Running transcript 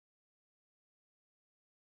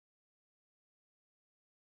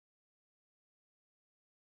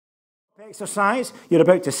Exercise, you're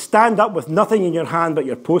about to stand up with nothing in your hand but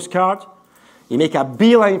your postcard. You make a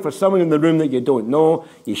beeline for someone in the room that you don't know.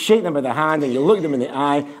 You shake them by the hand and you look them in the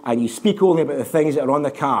eye and you speak only about the things that are on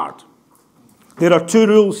the card. There are two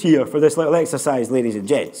rules here for this little exercise, ladies and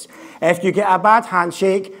gents. If you get a bad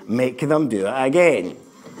handshake, make them do it again.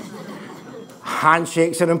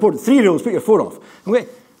 Handshakes are important. 3 rules, put your 4 off. Okay.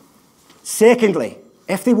 Secondly,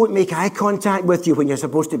 if they won't make eye contact with you when you're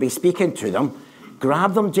supposed to be speaking to them,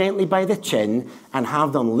 grab them gently by the chin and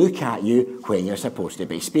have them look at you when you're supposed to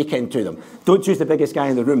be speaking to them. Don't choose the biggest guy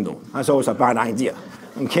in the room, though. That's always a bad idea.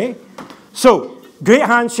 Okay? So, great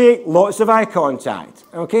handshake, lots of eye contact.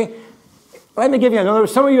 Okay? Let me give you another.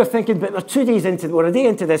 Some of you are thinking, but they're 2 days into, or a day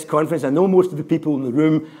into this conference. I know most of the people in the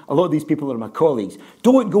room. A lot of these people are my colleagues.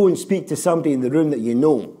 Don't go and speak to somebody in the room that you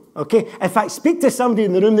know. Okay? In fact, speak to somebody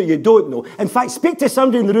in the room that you don't know. In fact, speak to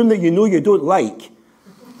somebody in the room that you know you don't like.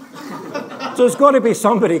 So it's got to be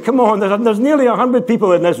somebody. Come on, there's nearly 100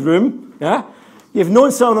 people in this room. Yeah? You've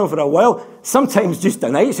known some of them for a while. Sometimes just a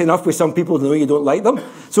night's enough with some people to know you don't like them.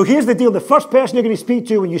 So here's the deal. The first person you're going to speak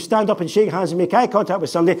to when you stand up and shake hands and make eye contact with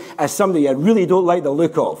somebody is somebody you really don't like the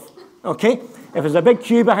look of. Okay? If there's a big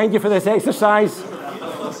queue behind you for this exercise,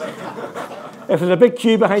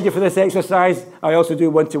 I also do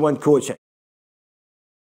one-to-one coaching.